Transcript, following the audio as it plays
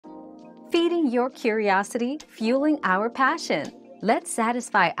feeding your curiosity, fueling our passion. Let's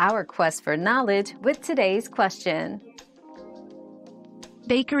satisfy our quest for knowledge with today's question.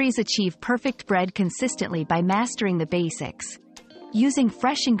 Bakeries achieve perfect bread consistently by mastering the basics. Using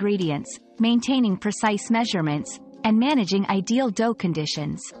fresh ingredients, maintaining precise measurements, and managing ideal dough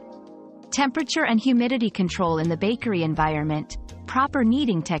conditions. Temperature and humidity control in the bakery environment, proper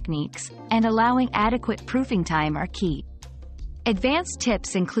kneading techniques, and allowing adequate proofing time are key. Advanced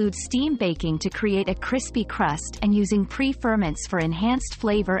tips include steam baking to create a crispy crust and using pre-ferments for enhanced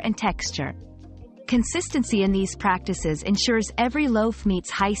flavor and texture. Consistency in these practices ensures every loaf meets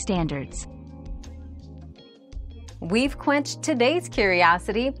high standards. We've quenched today's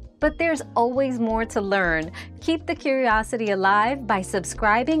curiosity, but there's always more to learn. Keep the curiosity alive by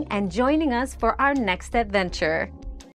subscribing and joining us for our next adventure.